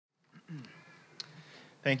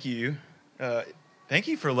Thank you. Thank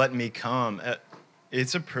you for letting me come.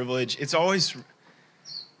 It's a privilege. It's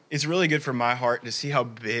really good for my heart to see how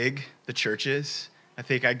big the church is. I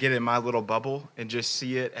think I get in my little bubble and just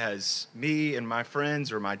see it as me and my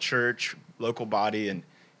friends or my church, local body, and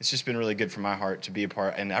it's just been really good for my heart to be a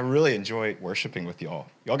part. And I really enjoy worshiping with y'all.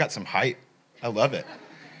 Y'all got some height. I love it.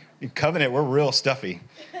 In Covenant, we're real stuffy.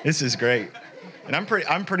 This is great. And I'm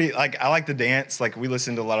pretty I like to dance. Like we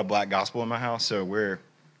listen to a lot of black gospel in my house, so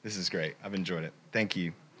this is great. I've enjoyed it. Thank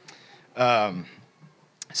you.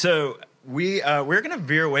 So we're going to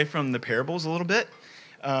veer away from the parables a little bit.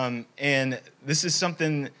 And this is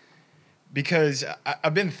something because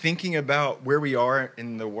I've been thinking about where we are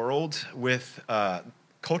in the world with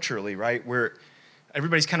culturally, right? Where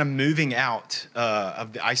everybody's kind of moving out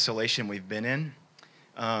of the isolation we've been in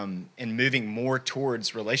and moving more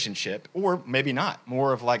towards relationship, or maybe not,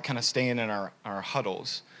 more of like kind of staying in our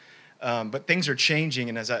huddles. But things are changing,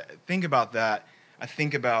 and as I think about that, I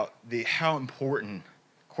think about how important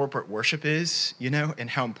corporate worship is, and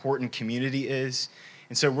how important community is.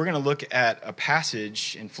 And so we're going to look at a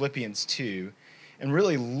passage in Philippians 2 and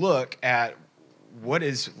really look at what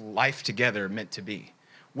is life together meant to be,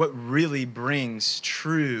 what really brings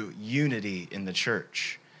true unity in the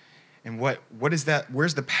church, and what is that?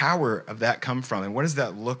 Where's the power of that come from, and what does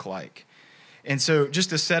that look like? And so just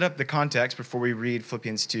to set up the context before we read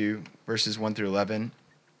Philippians 2, verses 1 through 11,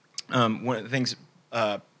 one of the things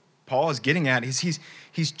Paul is getting at is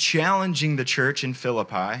he's challenging the church in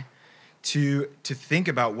Philippi to think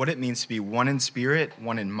about what it means to be one in spirit,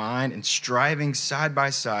 one in mind, and striving side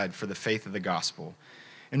by side for the faith of the gospel.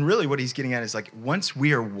 And really what he's getting at is like once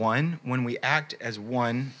we are one, when we act as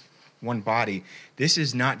one body, this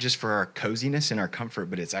is not just for our coziness and our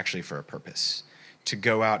comfort, but it's actually for a purpose, to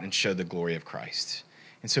go out and show the glory of Christ.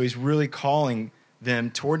 And so he's really calling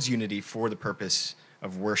them towards unity for the purpose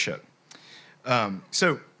of worship.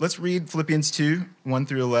 So let's read Philippians 2, 1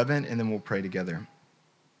 through 11, and then we'll pray together.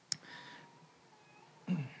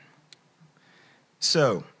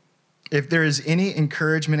 So, if there is any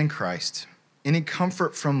encouragement in Christ, any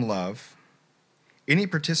comfort from love, any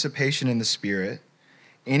participation in the Spirit,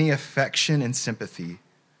 any affection and sympathy,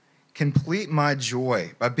 complete my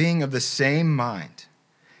joy by being of the same mind,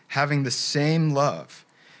 having the same love,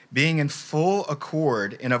 being in full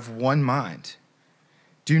accord and of one mind.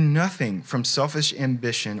 Do nothing from selfish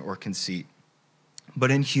ambition or conceit,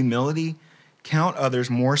 but in humility count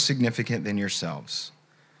others more significant than yourselves.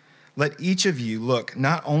 Let each of you look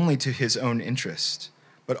not only to his own interest,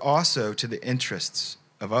 but also to the interests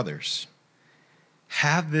of others.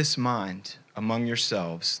 Have this mind among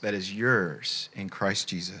yourselves that is yours in Christ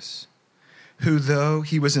Jesus, who, though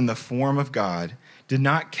he was in the form of God, did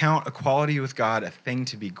not count equality with God a thing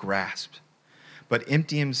to be grasped, but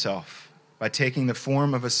emptied himself by taking the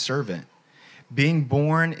form of a servant, being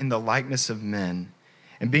born in the likeness of men,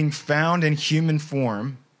 and being found in human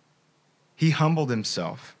form, he humbled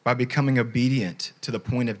himself by becoming obedient to the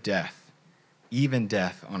point of death, even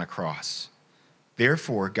death on a cross.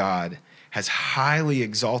 Therefore, God has highly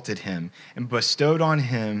exalted him and bestowed on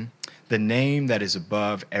him the name that is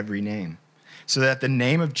above every name, so that at the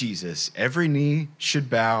name of Jesus, every knee should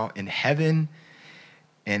bow in heaven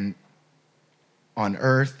and on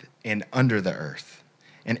earth and under the earth,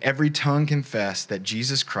 and every tongue confess that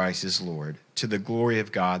Jesus Christ is Lord, to the glory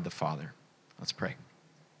of God the Father. Let's pray.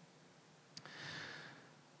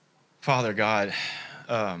 Father God,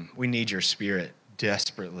 we need your Spirit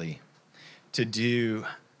desperately to do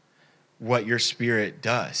what your Spirit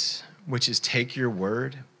does, which is take your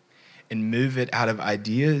word and move it out of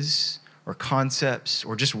ideas or concepts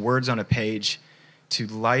or just words on a page to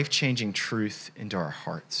life-changing truth into our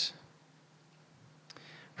hearts.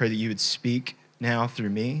 Pray that you would speak now through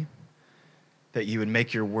me, that you would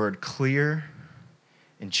make your word clear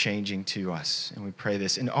and changing to us. And we pray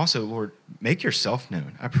this. And also, Lord, make yourself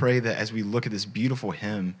known. I pray that as we look at this beautiful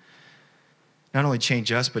hymn, not only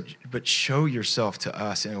change us, but show yourself to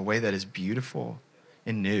us in a way that is beautiful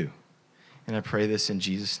and new. And I pray this in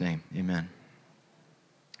Jesus' name. Amen.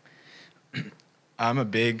 I'm a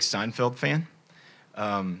big Seinfeld fan.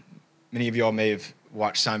 Many of y'all may have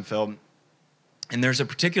watched Seinfeld. And there's a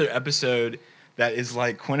particular episode that is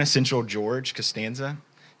like quintessential George Costanza.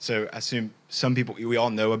 So I assume we all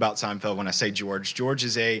know about Seinfeld when I say George. George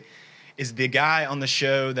is the guy on the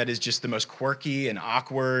show that is just the most quirky and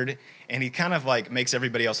awkward, and he kind of like makes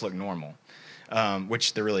everybody else look normal,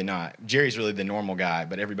 which they're really not. Jerry's really the normal guy,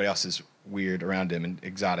 but everybody else is weird around him and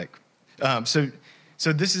exotic.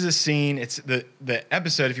 So this is a scene. It's the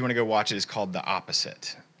episode, if you want to go watch it, is called The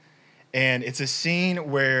Opposite. And it's a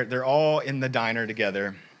scene where they're all in the diner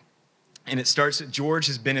together, And it starts, George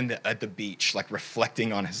has been at the beach, like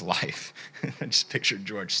reflecting on his life. I just pictured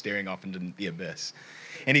George staring off into the abyss.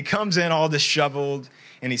 And he comes in all disheveled,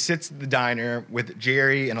 and he sits at the diner with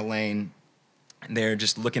Jerry and Elaine, and they're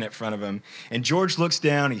just looking at front of him. And George looks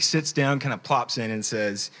down, he sits down, kind of plops in and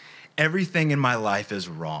says, everything in my life is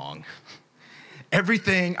wrong.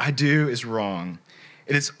 Everything I do is wrong.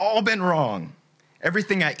 It has all been wrong.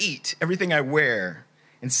 Everything I eat, everything I wear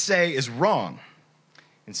and say is wrong.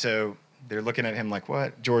 And so they're looking at him like,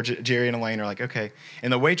 what? Jerry and Elaine are like, okay.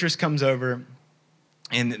 And the waitress comes over,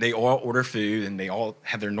 and they all order food, and they all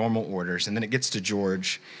have their normal orders. And then it gets to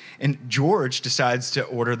George, and George decides to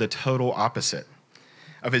order the total opposite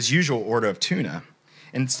of his usual order of tuna.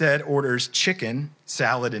 Instead, orders chicken,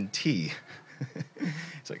 salad, and tea.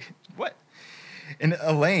 It's like, what? And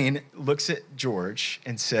Elaine looks at George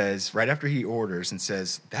and says, right after he orders, and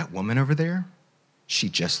says, that woman over there, she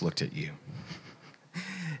just looked at you.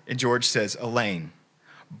 And George says, Elaine,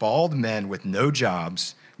 bald men with no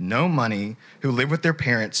jobs, no money, who live with their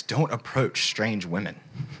parents don't approach strange women.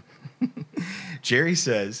 Jerry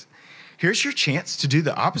says, here's your chance to do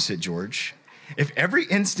the opposite, George. If every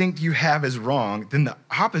instinct you have is wrong, then the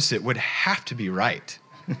opposite would have to be right.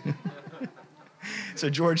 So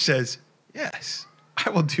George says, yes, I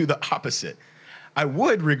will do the opposite. I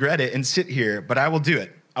would regret it and sit here, but I will do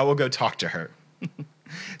it. I will go talk to her.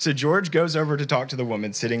 So George goes over to talk to the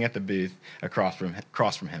woman sitting at the booth across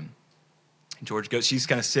from him. George goes, she's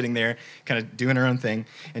kind of sitting there, kind of doing her own thing.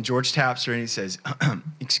 And George taps her and he says,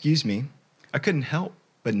 excuse me, I couldn't help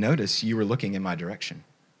but notice you were looking in my direction.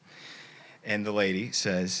 And the lady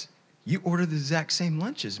says, you ordered the exact same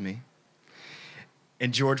lunch as me.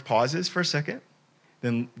 And George pauses for a second.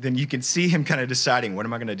 Then you can see him kind of deciding, what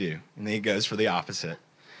am I going to do? And then he goes for the opposite.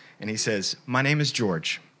 And he says, my name is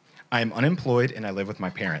George. I am unemployed and I live with my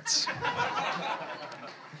parents.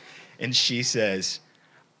 And she says,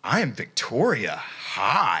 I am Victoria.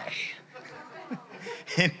 Hi.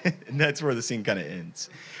 And that's where the scene kind of ends.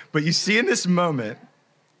 But you see in this moment,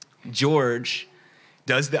 George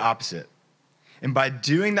does the opposite. And by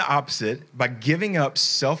doing the opposite, by giving up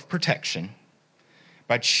self-protection,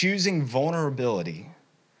 by choosing vulnerability,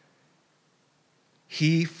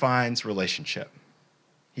 he finds relationship.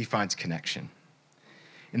 He finds connection.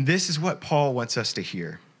 And this is what Paul wants us to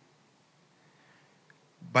hear.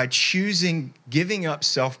 By choosing giving up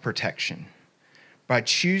self-protection, by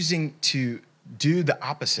choosing to do the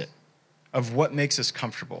opposite of what makes us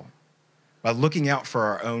comfortable, by looking out for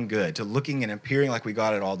our own good, to looking and appearing like we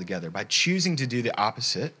got it all together, by choosing to do the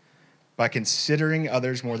opposite, by considering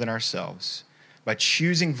others more than ourselves, by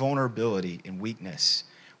choosing vulnerability and weakness,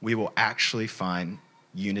 we will actually find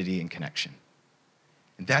unity and connection.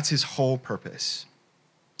 And that's his whole purpose.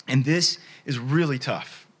 And this is really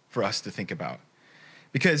tough for us to think about.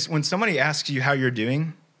 Because when somebody asks you how you're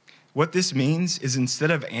doing, what this means is instead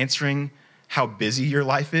of answering how busy your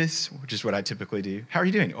life is, which is what I typically do, how are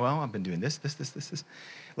you doing? Well, I've been doing this.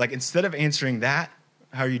 Like instead of answering that,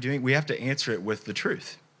 how are you doing? We have to answer it with the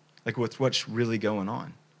truth. Like with what's really going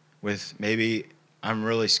on. With maybe I'm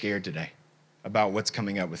really scared today about what's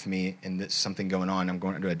coming up with me and there's something going on. I'm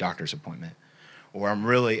going to a doctor's appointment. Or I'm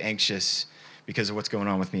really anxious because of what's going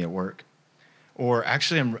on with me at work. Or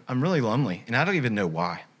actually, I'm really lonely, and I don't even know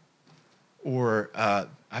why. Or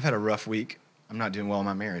I've had a rough week. I'm not doing well in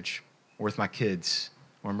my marriage or with my kids.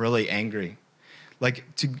 Or I'm really angry. Like,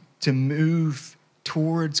 to move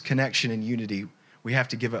towards connection and unity, we have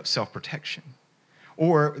to give up self-protection.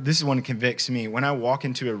 Or, this is one that convicts me. When I walk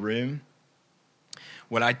into a room,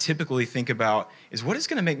 what I typically think about is what is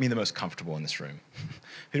going to make me the most comfortable in this room?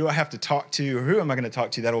 Who do I have to talk to, or who am I going to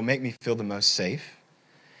talk to that will make me feel the most safe?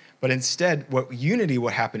 But instead, what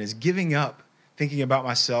happen is giving up thinking about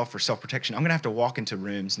myself or self-protection. I'm going to have to walk into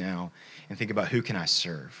rooms now and think about who can I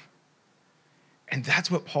serve? And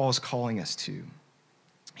that's what Paul is calling us to.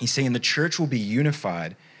 He's saying the church will be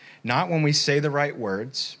unified, not when we say the right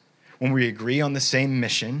words, when we agree on the same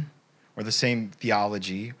mission or the same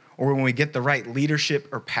theology, or when we get the right leadership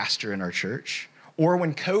or pastor in our church, or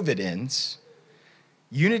when COVID ends.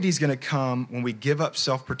 Unity is going to come when we give up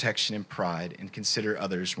self-protection and pride and consider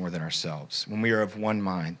others more than ourselves, when we are of one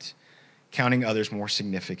mind, counting others more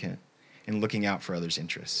significant and looking out for others'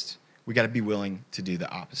 interests. We got to be willing to do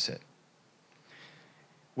the opposite.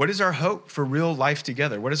 What is our hope for real life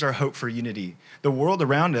together? What is our hope for unity? The world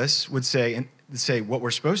around us would say what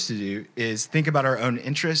we're supposed to do is think about our own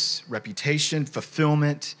interests, reputation,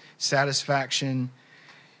 fulfillment, satisfaction.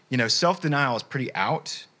 Self-denial is pretty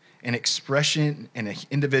out, and expression and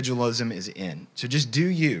individualism is in. So just do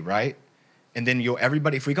you, right? And then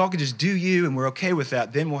if we all could just do you and we're okay with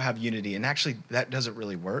that, then we'll have unity. And actually, that doesn't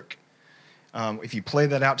really work. If you play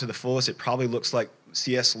that out to the fullest, it probably looks like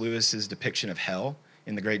C.S. Lewis's depiction of hell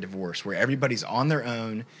in The Great Divorce, where everybody's on their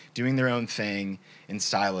own, doing their own thing in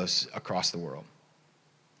silos across the world.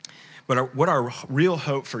 But what our real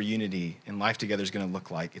hope for unity and life together is going to look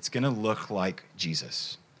like, it's going to look like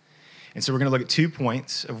Jesus. And so we're going to look at 2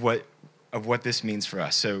 points of what this means for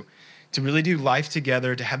us. So to really do life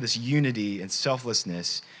together, to have this unity and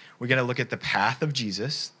selflessness, we're going to look at the path of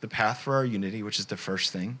Jesus, the path for our unity, which is the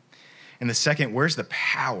first thing. And the second, where's the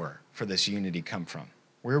power for this unity come from?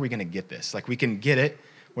 Where are we going to get this? Like, we can get it.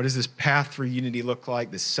 What does this path for unity look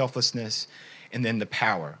like? This selflessness, and then the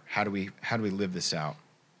power. How do we live this out?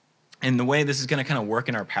 And the way this is going to kind of work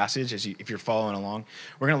in our passage, if you're following along,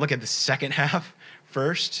 we're going to look at the second half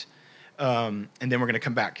first, and then we're going to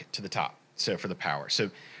come back to the top. So for the power. So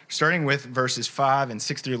starting with verses 5 and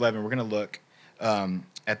 6 through 11, we're going to look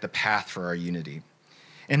at the path for our unity.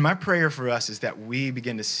 And my prayer for us is that we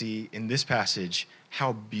begin to see in this passage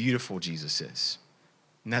how beautiful Jesus is.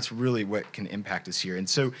 And that's really what can impact us here. And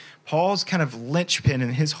so Paul's kind of linchpin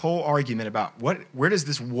in his whole argument about where does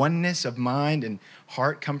this oneness of mind and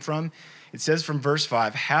heart come from? It says from verse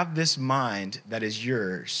 5, have this mind that is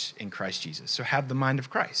yours in Christ Jesus. So have the mind of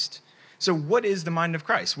Christ. So what is the mind of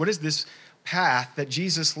Christ? What is this path that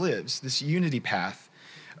Jesus lives, this unity path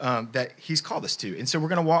that he's called us to? And so we're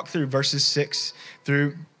going to walk through verses 6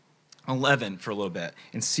 through 11 for a little bit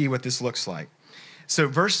and see what this looks like. So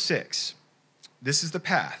verse 6, this is the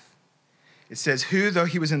path. It says, who, though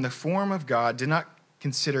he was in the form of God, did not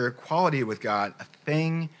consider equality with God a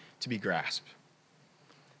thing to be grasped.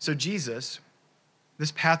 So Jesus,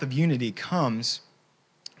 this path of unity comes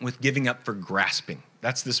with giving up for grasping.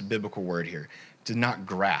 That's this biblical word here, to not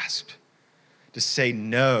grasp, to say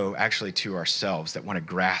no actually to ourselves that want to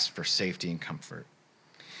grasp for safety and comfort.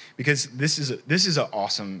 Because this is an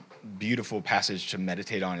awesome, beautiful passage to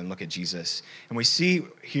meditate on and look at Jesus. And we see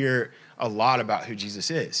here a lot about who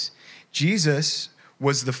Jesus is. Jesus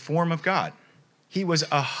was the form of God. He was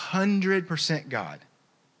 100% God.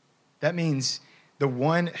 That means the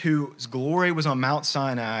one whose glory was on Mount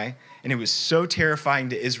Sinai, and it was so terrifying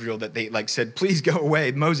to Israel that they said, please go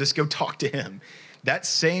away, Moses, go talk to him. That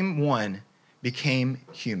same one became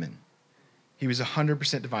human. He was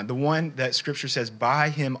 100% divine. The one that Scripture says, by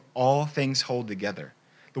him all things hold together.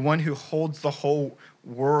 The one who holds the whole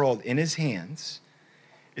world in his hands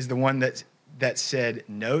is the one that said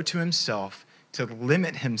no to himself, to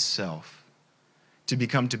limit himself, to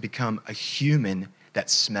become a human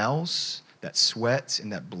that smells, that sweats,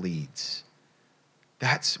 and that bleeds.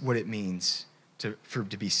 That's what it means to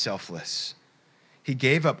be selfless. He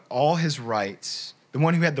gave up all his rights. The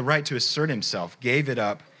one who had the right to assert himself gave it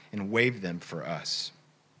up and waived them for us.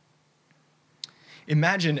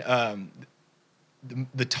 Imagine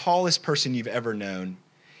the tallest person you've ever known.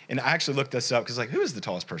 And I actually looked this up because, who is the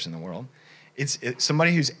tallest person in the world? It's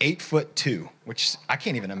somebody who's 8'2", which I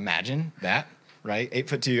can't even imagine that, right?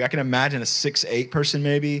 8'2". I can imagine a 6'8" person,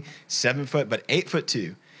 maybe 7 foot, but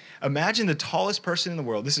 8'2". Imagine the tallest person in the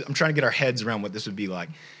world. I'm trying to get our heads around what this would be like.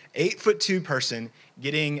 8'2" person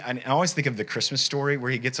I always think of the Christmas Story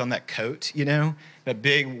where he gets on that coat, that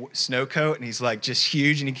big snow coat, and he's just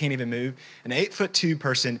huge and he can't even move. An 8'2"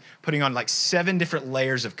 person putting on 7 different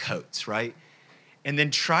layers of coats, right? And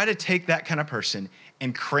then try to take that kind of person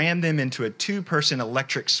and cram them into a 2-person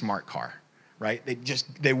electric smart car, right?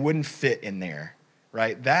 They wouldn't fit in there,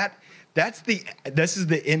 right? This is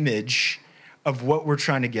the image of what we're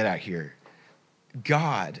trying to get at here.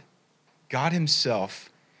 God himself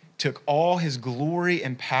took all his glory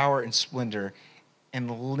and power and splendor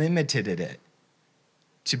and limited it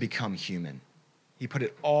to become human. He put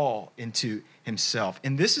it all into himself.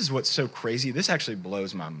 And this is what's so crazy. This actually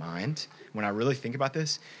blows my mind when I really think about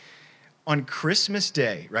this. On Christmas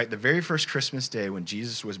Day, right, the very first Christmas Day when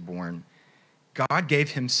Jesus was born, God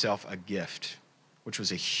gave himself a gift, which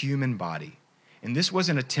was a human body. And this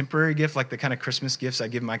wasn't a temporary gift like the kind of Christmas gifts I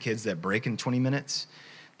give my kids that break in 20 minutes.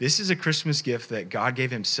 This is a Christmas gift that God gave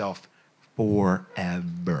himself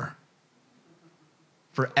forever.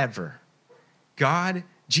 Forever.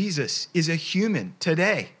 Jesus is a human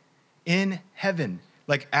today in heaven.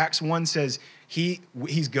 Like Acts 1 says, he's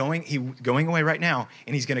going away right now,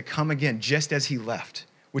 and he's going to come again just as he left,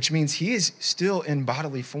 which means he is still in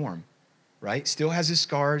bodily form, right? Still has his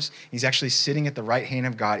scars. He's actually sitting at the right hand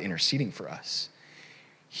of God interceding for us.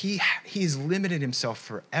 He's limited himself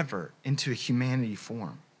forever into a humanity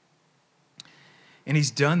form. And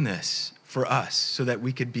he's done this for us so that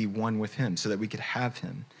we could be one with him, so that we could have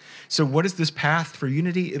him. So what is this path for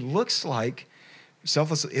unity? It looks like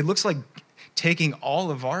taking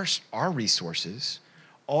all of our resources,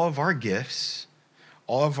 all of our gifts,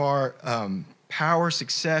 all of our power,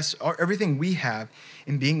 success, everything we have,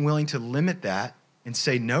 and being willing to limit that and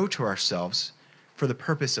say no to ourselves for the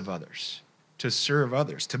purpose of others, to serve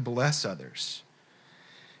others, to bless others,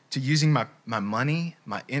 to using my money,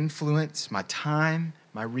 my influence, my time,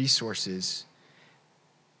 my resources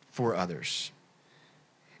for others.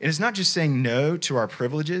 And it's not just saying no to our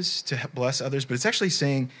privileges to bless others, but it's actually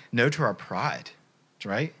saying no to our pride,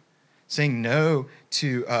 right? Saying no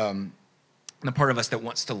to the part of us that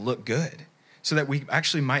wants to look good so that we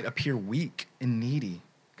actually might appear weak and needy.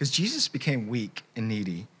 Because Jesus became weak and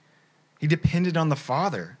needy. He depended on the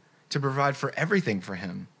Father to provide for everything for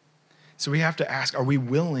him. So we have to ask, are we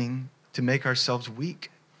willing to make ourselves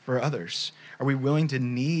weak for others? Are we willing to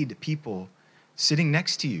need people sitting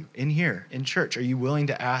next to you in here, in church? Are you willing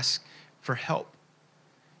to ask for help?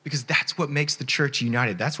 Because that's what makes the church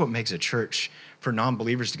united. That's what makes a church for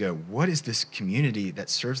non-believers to go, what is this community that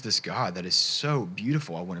serves this God that is so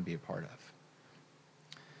beautiful I want to be a part of?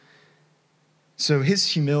 So his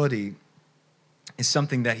humility is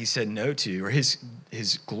something that he said no to, or his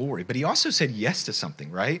glory. But he also said yes to something,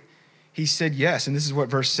 right? He said yes, and this is what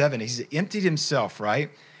verse 7, he emptied himself, right,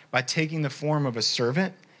 by taking the form of a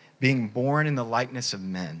servant, being born in the likeness of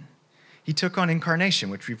men. He took on incarnation,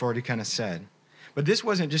 which we've already kind of said. But this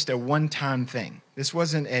wasn't just a one-time thing. This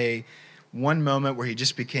wasn't a one moment where he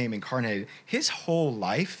just became incarnated. His whole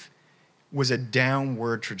life was a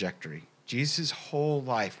downward trajectory. Jesus' whole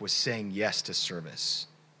life was saying yes to service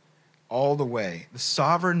all the way. The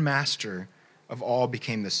sovereign master of all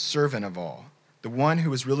became the servant of all. The one who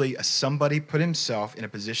was really a somebody put himself in a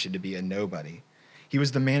position to be a nobody. He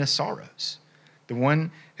was the man of sorrows. The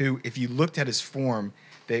one who, if you looked at his form,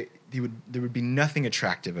 there would be nothing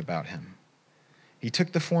attractive about him. He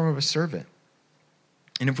took the form of a servant.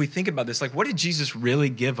 And if we think about this, like, what did Jesus really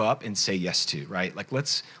give up and say yes to, right? Like,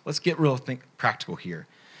 let's get real practical here.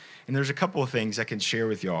 And there's a couple of things I can share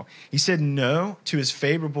with y'all. He said no to his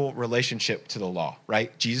favorable relationship to the law,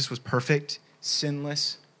 right? Jesus was perfect,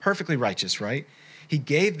 sinless, perfectly righteous, right? He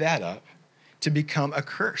gave that up to become a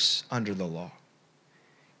curse under the law.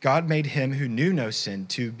 God made him who knew no sin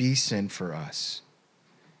to be sin for us.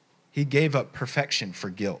 He gave up perfection for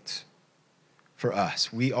guilt for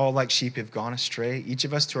us. We all like sheep have gone astray, each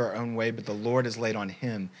of us to our own way, but the Lord has laid on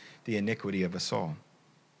him the iniquity of us all.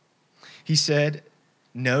 He said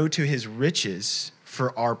no to his riches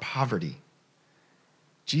for our poverty.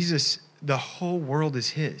 Jesus, the whole world is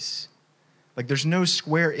his. Like, there's no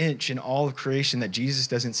square inch in all of creation that Jesus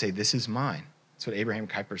doesn't say, this is mine. That's what Abraham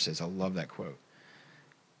Kuyper says. I love that quote.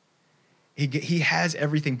 He has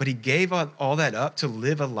everything, but he gave all that up to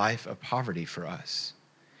live a life of poverty for us.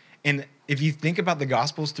 And if you think about the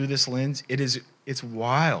Gospels through this lens, it's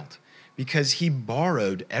wild because he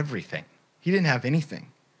borrowed everything. He didn't have anything.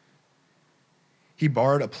 He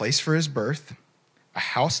borrowed a place for his birth, a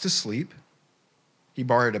house to sleep. He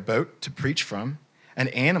borrowed a boat to preach from, an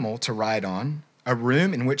animal to ride on, a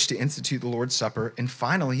room in which to institute the Lord's Supper, and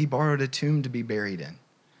finally, he borrowed a tomb to be buried in.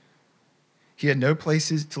 He had no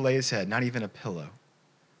places to lay his head, not even a pillow.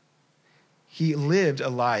 He lived a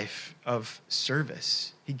life of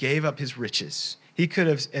service. He gave up his riches. He could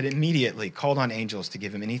have immediately called on angels to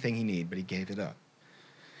give him anything he needed, but he gave it up.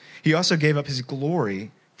 He also gave up his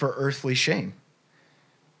glory for earthly shame.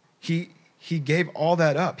 He gave all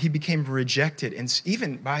that up. He became rejected, and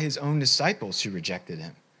even by his own disciples who rejected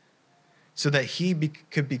him, so that he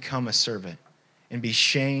could become a servant and be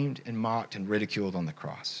shamed and mocked and ridiculed on the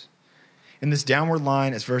cross. In this downward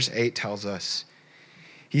line, as verse 8 tells us,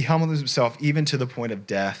 he humbled himself even to the point of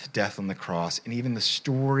death on the cross. And even the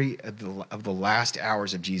story of the last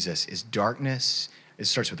hours of Jesus is darkness. It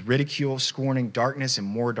starts with ridicule, scorning, darkness, and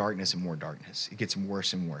more darkness and more darkness. It gets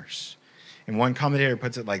worse and worse. And one commentator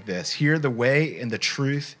puts it like this: here the way and the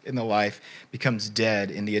truth and the life becomes dead,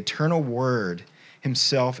 and the eternal word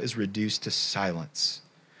himself is reduced to silence.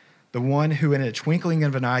 The one who in a twinkling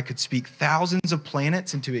of an eye could speak thousands of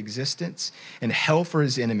planets into existence and hell for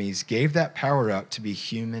his enemies gave that power up to be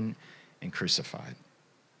human and crucified.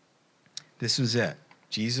 This was it.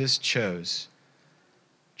 Jesus chose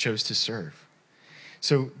to serve.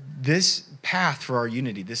 So this path for our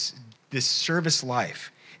unity, this service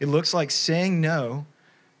life, it looks like saying no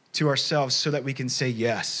to ourselves so that we can say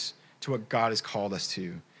yes to what God has called us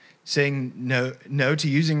to. Saying no to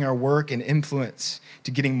using our work and influence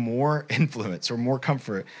to getting more influence or more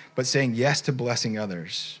comfort, but saying yes to blessing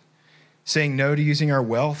others. Saying no to using our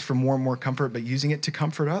wealth for more and more comfort, but using it to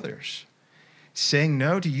comfort others. Saying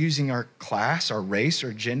no to using our class, our race,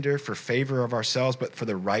 or gender for favor of ourselves, but for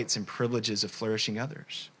the rights and privileges of flourishing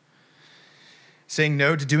others. saying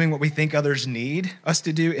no to doing what we think others need us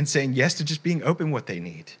to do, and saying yes to just being open what they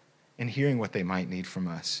need and hearing what they might need from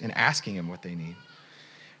us and asking them what they need.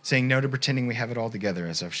 Saying no to pretending we have it all together,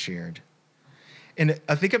 as I've shared. And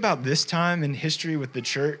I think about this time in history with the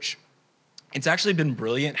church, it's actually been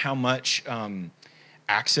brilliant how much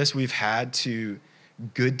access we've had to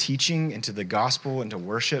good teaching and to the gospel and to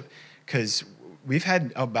worship, because we've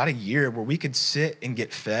had about a year where we could sit and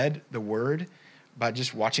get fed the word by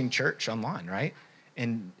just watching church online, right?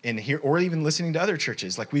 And here, or even listening to other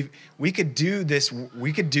churches. Like we could do this,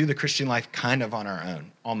 we could do the Christian life kind of on our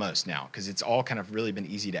own almost now, because it's all kind of really been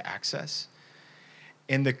easy to access.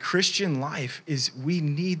 And the Christian life is, we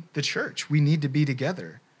need the church. We need to be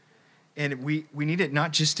together. And we need it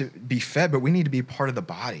not just to be fed, but we need to be part of the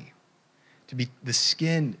body, to be the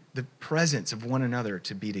skin, the presence of one another,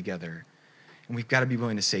 to be together. And we've got to be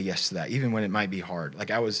willing to say yes to that, even when it might be hard.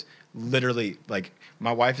 Like I was literally, like,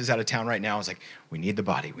 my wife is out of town right now. I was like, we need the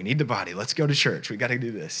body. We need the body. Let's go to church. We got to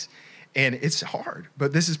do this. And it's hard,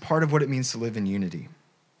 but this is part of what it means to live in unity.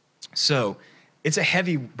 So it's a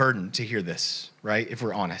heavy burden to hear this, right? If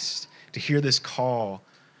we're honest, to hear this call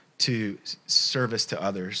to service to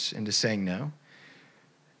others and to saying no.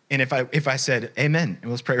 And if I said amen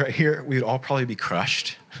and let's pray right here, we would all probably be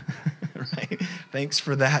crushed, right? Thanks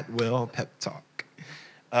for that, Will, pep talk.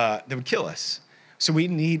 That would kill us. So we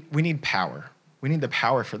need power. We need the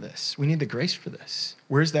power for this. We need the grace for this.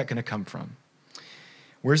 Where's that going to come from?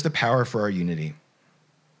 Where's the power for our unity?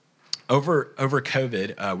 Over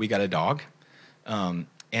COVID, we got a dog. And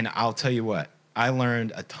I'll tell you what, I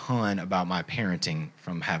learned a ton about my parenting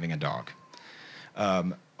from having a dog.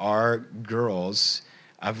 Our girls,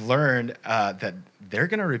 I've learned that they're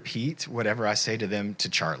going to repeat whatever I say to them to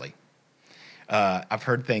Charlie. I've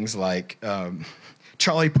heard things like,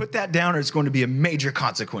 Charlie, put that down or it's going to be a major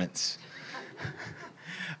consequence.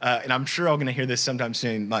 And I'm sure I'm going to hear this sometime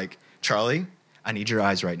soon, like, Charlie, I need your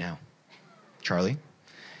eyes right now. Charlie.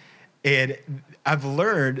 And I've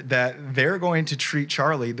learned that they're going to treat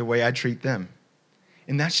Charlie the way I treat them.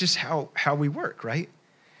 And that's just how we work, right?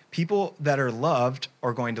 People that are loved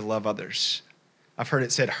are going to love others. I've heard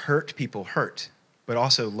it said, hurt people hurt, but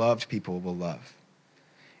also loved people will love.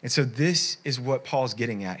 And so this is what Paul's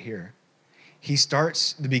getting at here. He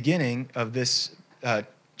starts the beginning of this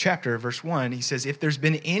chapter, verse 1. He says, if there's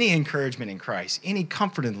been any encouragement in Christ, any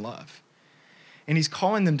comfort and love, and he's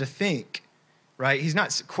calling them to think, right? He's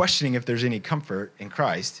not questioning if there's any comfort in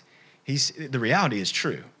Christ. The reality is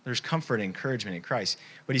true. There's comfort and encouragement in Christ.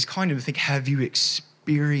 But he's calling them to think, have you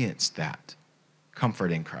experienced that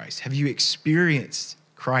comfort in Christ? Have you experienced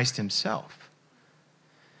Christ himself?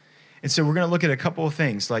 And so we're going to look at a couple of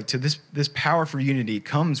things. Like, to this power for unity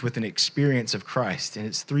comes with an experience of Christ. And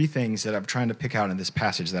it's three things that I'm trying to pick out in this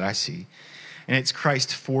passage that I see. And it's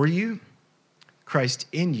Christ for you, Christ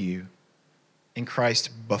in you, and Christ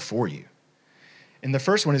before you. And the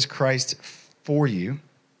first one is Christ for you.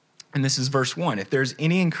 And this is verse 1. If there's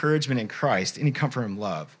any encouragement in Christ, any comfort and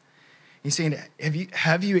love, he's saying,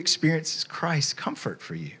 have you experienced Christ's comfort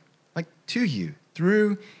for you? Like, to you,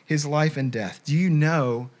 through his life and death. Do you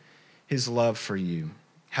know his love for you?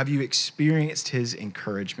 Have you experienced his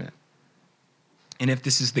encouragement? And if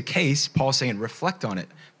this is the case, Paul's saying, reflect on it,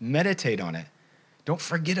 meditate on it. Don't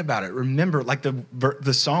forget about it. Remember, like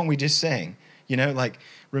the song we just sang, like,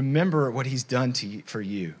 remember what he's done for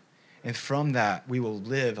you. And from that, we will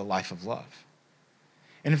live a life of love.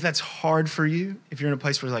 And if that's hard for you, if you're in a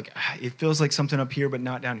place where it feels like something up here but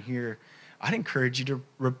not down here, I'd encourage you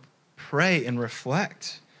to pray and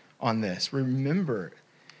reflect on this. Remember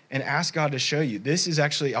and ask God to show you. This is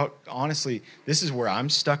actually, honestly, this is where I'm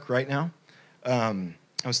stuck right now. I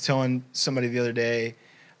was telling somebody the other day,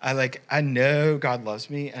 I know God loves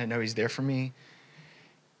me, and I know he's there for me.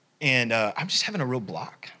 And I'm just having a real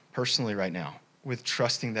block personally right now with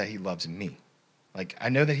trusting that he loves me. Like, I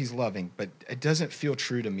know that he's loving, but it doesn't feel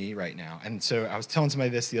true to me right now. And so I was telling somebody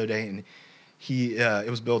this the other day, and it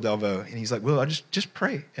was Bill Delvo, and he's like, Will, I just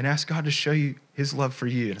pray and ask God to show you his love for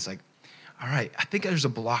you. And it's like, all right, I think there's a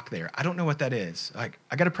block there. I don't know what that is. Like,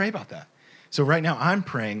 I got to pray about that. So right now I'm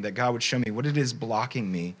praying that God would show me what it is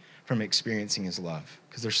blocking me from experiencing his love,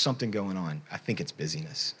 because there's something going on. I think it's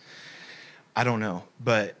busyness. I don't know.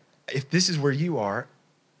 But if this is where you are,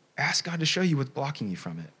 ask God to show you what's blocking you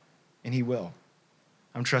from it, and he will.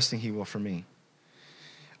 I'm trusting he will for me.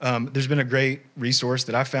 There's been a great resource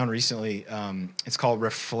that I found recently. It's called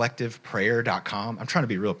reflectiveprayer.com. I'm trying to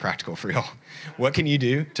be real practical for y'all. What can you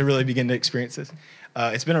do to really begin to experience this?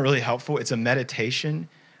 It's been really helpful. It's a meditation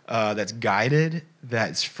that's guided,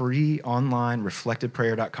 that's free online,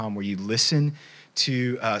 reflectiveprayer.com, where you listen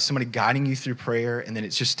to somebody guiding you through prayer, and then it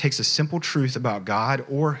just takes a simple truth about God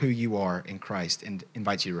or who you are in Christ and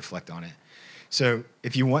invites you to reflect on it. So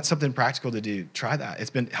if you want something practical to do, try that. It's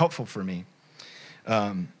been helpful for me.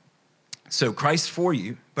 So Christ for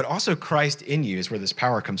you, but also Christ in you is where this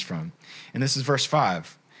power comes from. And this is verse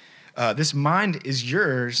 5. This mind is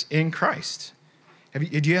yours in Christ.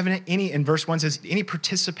 Do you have any, in verse 1 says, any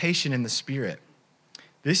participation in the Spirit?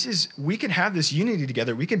 We can have this unity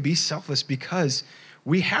together. We can be selfless because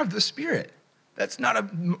we have the Spirit. That's not a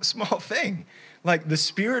small thing. Like the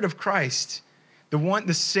Spirit of Christ,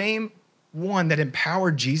 the same one that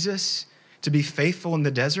empowered Jesus to be faithful in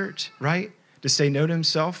the desert, right? To say no to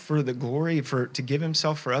himself for the glory, to give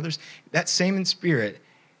himself for others. That same Spirit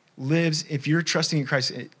lives, if you're trusting in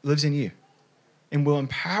Christ, it lives in you and will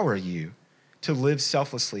empower you to live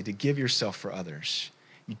selflessly, to give yourself for others.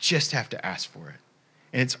 You just have to ask for it.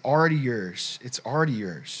 And it's already yours. It's already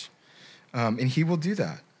yours. And he will do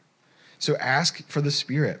that. So ask for the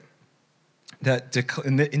Spirit. I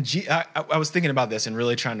was thinking about this and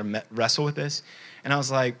really trying to wrestle with this. And I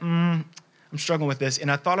was like, I'm struggling with this.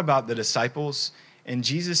 And I thought about the disciples. And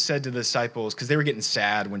Jesus said to the disciples, because they were getting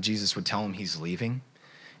sad when Jesus would tell them he's leaving.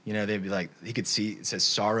 You know, they'd be like, he could see, it says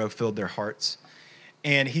sorrow filled their hearts.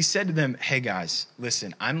 And he said to them, hey guys,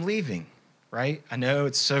 listen, I'm leaving, right? I know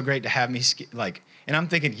it's so great to have me, and I'm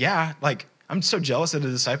thinking, yeah, I'm so jealous of the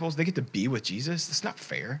disciples. They get to be with Jesus. That's not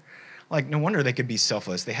fair. No wonder they could be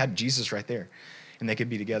selfless. They had Jesus right there and they could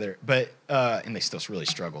be together, and they still really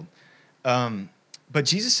struggled. But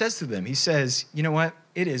Jesus says to them, he says, you know what?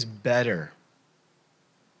 It is better.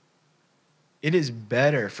 It is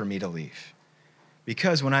better for me to leave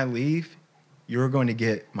because when I leave, you're going to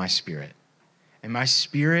get my Spirit. And my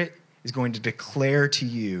Spirit is going to declare to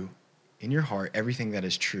you in your heart everything that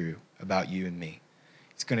is true about you and me.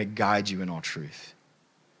 It's going to guide you in all truth.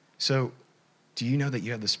 So do you know that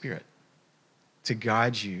you have the Spirit to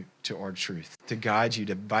guide you to all truth, to guide you,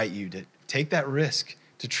 to invite you, to take that risk,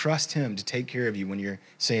 to trust him, to take care of you when you're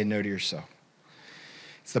saying no to yourself?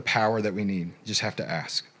 It's the power that we need. You just have to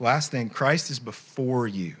ask. Last thing, Christ is before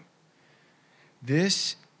you.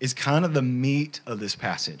 This is kind of the meat of this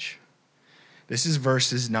passage. This is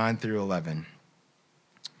verses 9 through 11.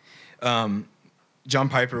 John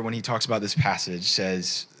Piper, when he talks about this passage,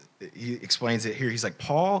 he explains it here. He's like,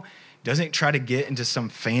 Paul doesn't try to get into some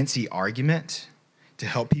fancy argument to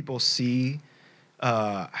help people see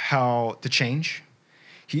how to change.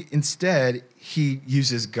 Instead, he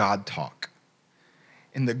uses God talk.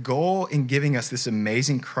 And the goal in giving us this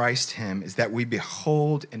amazing Christ hymn is that we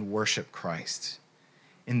behold and worship Christ.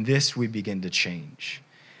 In this, we begin to change.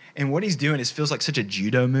 And what he's doing feels like such a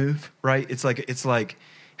judo move, right? It's like,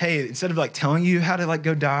 hey, instead of telling you how to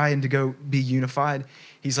go die and to go be unified,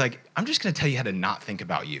 he's like, I'm just going to tell you how to not think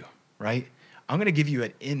about you, right? I'm going to give you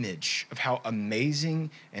an image of how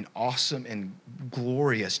amazing and awesome and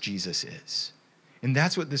glorious Jesus is. And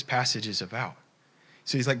that's what this passage is about.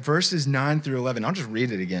 So he's like verses 9 through 11. I'll just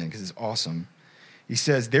read it again because it's awesome. He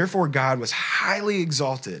says, therefore God was highly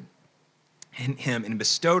exalted in him and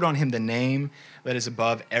bestowed on him the name that is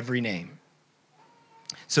above every name,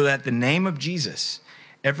 so that the name of Jesus,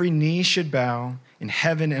 every knee should bow in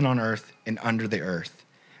heaven and on earth and under the earth,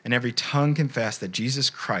 and every tongue confess that Jesus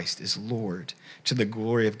Christ is Lord, to the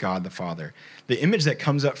glory of God the Father. The image that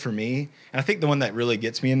comes up for me, and I think the one that really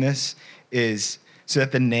gets me in this, is so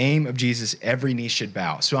that the name of Jesus, every knee should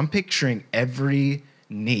bow. So I'm picturing every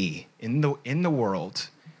knee in the world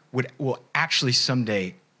will actually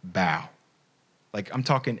someday bow. I'm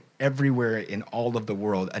talking everywhere in all of the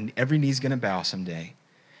world, and every knee's going to bow someday,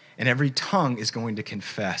 and every tongue is going to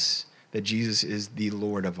confess that Jesus is the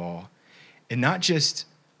Lord of all, and not just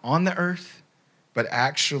on the earth, but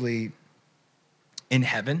actually in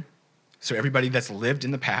heaven. So everybody that's lived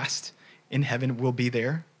in the past in heaven will be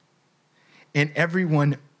there, and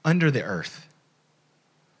everyone under the earth.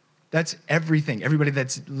 That's everything. Everybody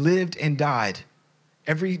that's lived and died,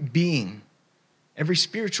 every being, every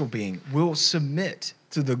spiritual being will submit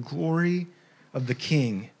to the glory of the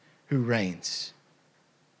King who reigns.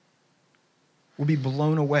 Will be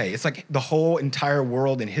blown away. It's like the whole entire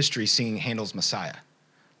world in history singing Handel's Messiah.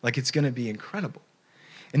 It's going to be incredible.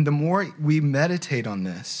 And the more we meditate on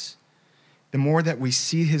this, the more that we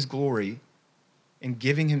see his glory in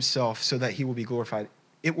giving himself so that he will be glorified,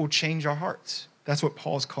 it will change our hearts. That's what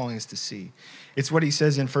Paul's calling us to see. It's what he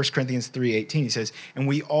says in 1 Corinthians 3:18. He says, and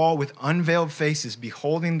we all with unveiled faces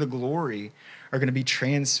beholding the glory are going to be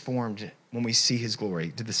transformed when we see his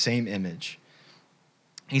glory to the same image.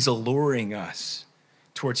 He's alluring us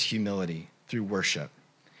towards humility through worship.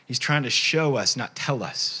 He's trying to show us, not tell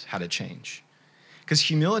us how to change. Because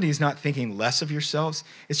humility is not thinking less of yourselves,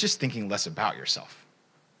 it's just thinking less about yourself,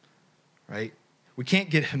 right? We can't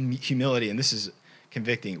get humility, and this is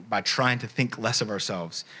convicting, by trying to think less of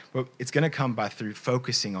ourselves. But it's going to come through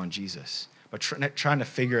focusing on Jesus, by trying to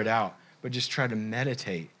figure it out, but just try to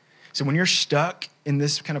meditate. So when you're stuck in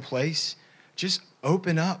this kind of place, just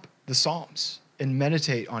open up the Psalms and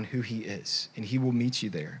meditate on who he is, and he will meet you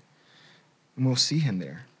there, and we'll see him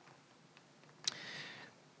there.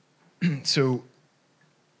 So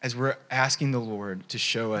as we're asking the Lord to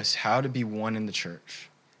show us how to be one in the church,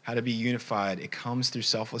 how to be unified, it comes through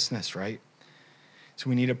selflessness, right? So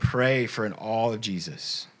we need to pray for an awe of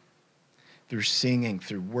Jesus through singing,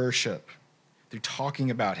 through worship, through talking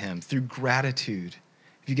about him, through gratitude.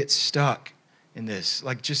 If you get stuck in this,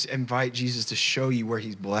 just invite Jesus to show you where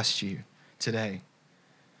he's blessed you today.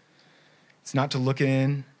 It's not to look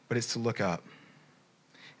in, but it's to look up.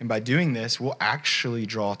 And by doing this, we'll actually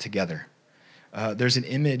draw together. There's an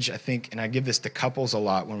image, I think, and I give this to couples a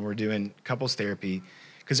lot when we're doing couples therapy,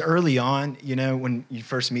 because early on, when you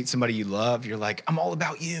first meet somebody you love, you're like, I'm all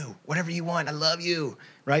about you. Whatever you want, I love you,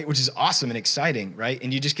 right? Which is awesome and exciting, right?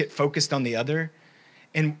 And you just get focused on the other.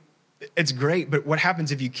 And it's great, but what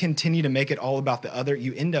happens if you continue to make it all about the other?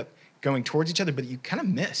 You end up going towards each other, but you kind of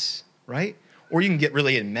miss, right? Or you can get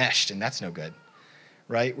really enmeshed, and that's no good,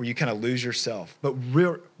 right? Where you kind of lose yourself. But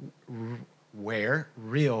where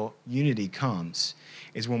real unity comes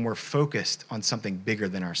is when we're focused on something bigger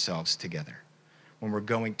than ourselves together. When we're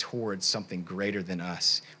going towards something greater than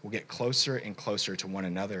us, we'll get closer and closer to one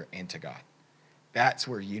another and to God. That's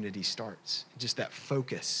where unity starts, just that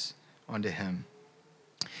focus onto him.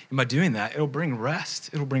 And by doing that, it'll bring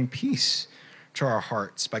rest. It'll bring peace to our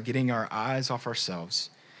hearts by getting our eyes off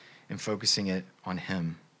ourselves and focusing it on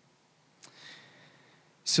him.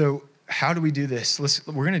 So how do we do this?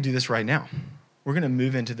 We're going to do this right now. We're going to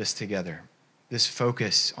move into this together, this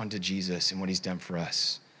focus onto Jesus and what he's done for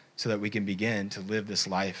us, so that we can begin to live this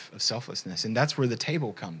life of selflessness. And that's where the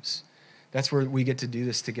table comes. That's where we get to do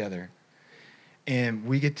this together. And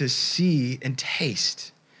we get to see and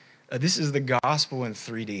taste. This is the gospel in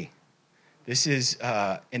 3D. This is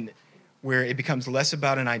where it becomes less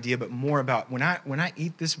about an idea, but more about when I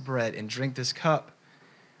eat this bread and drink this cup,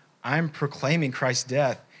 I'm proclaiming Christ's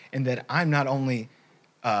death, and that I'm not only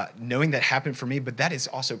knowing that happened for me, but that is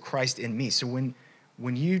also Christ in me. So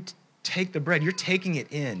when you take the bread, you're taking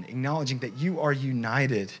it in, acknowledging that you are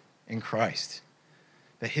united in Christ,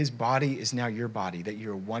 that his body is now your body, that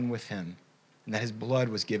you're one with him, and that his blood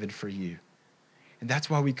was given for you. And that's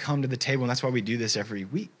why we come to the table, and that's why we do this every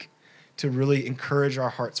week, to really encourage our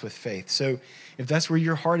hearts with faith. So if that's where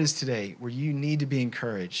your heart is today, where you need to be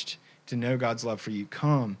encouraged to know God's love for you,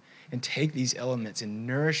 come and take these elements and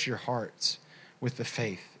nourish your hearts with the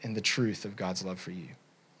faith and the truth of God's love for you.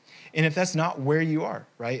 And if that's not where you are,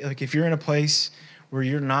 right? If you're in a place where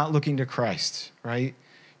you're not looking to Christ, right?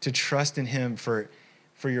 To trust in him for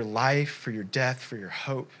your life, for your death, for your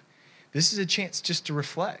hope, this is a chance just to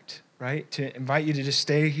reflect, right? To invite you to just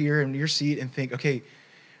stay here in your seat and think, okay,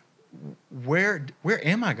 where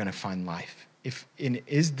am I going to find life?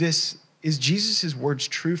 Is Jesus' words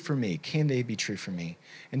true for me? Can they be true for me?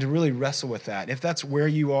 And to really wrestle with that. If that's where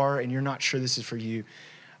you are and you're not sure this is for you,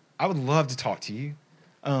 I would love to talk to you.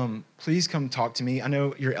 Please come talk to me. I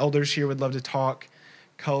know your elders here would love to talk.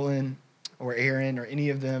 Cullen or Aaron or any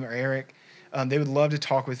of them or Eric, they would love to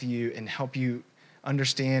talk with you and help you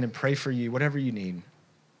understand and pray for you, whatever you need.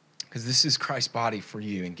 Because this is Christ's body for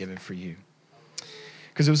you and given for you.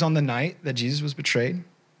 Because it was on the night that Jesus was betrayed,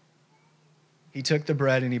 he took the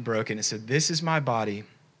bread and he broke it and said, "This is my body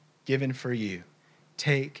given for you.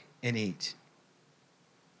 Take and eat."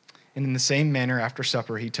 And in the same manner, after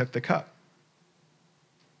supper, he took the cup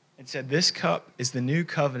and said, "This cup is the new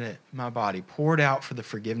covenant, my body, poured out for the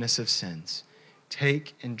forgiveness of sins.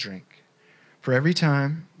 Take and drink. For every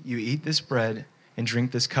time you eat this bread and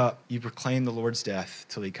drink this cup, you proclaim the Lord's death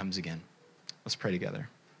till he comes again." Let's pray together.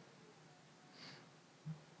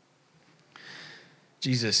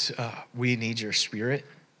 Jesus, we need your Spirit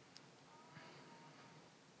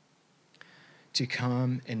to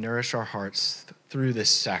come and nourish our hearts through this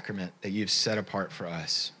sacrament that you've set apart for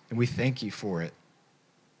us. And we thank you for it.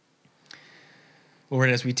 Lord,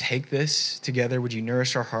 as we take this together, would you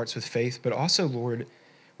nourish our hearts with faith? But also, Lord,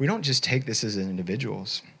 we don't just take this as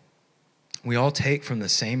individuals. We all take from the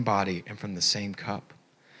same body and from the same cup.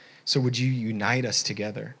 So would you unite us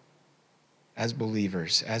together as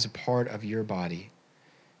believers, as a part of your body,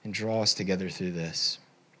 and draw us together through this.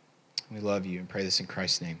 We love you and pray this in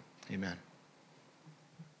Christ's name. Amen.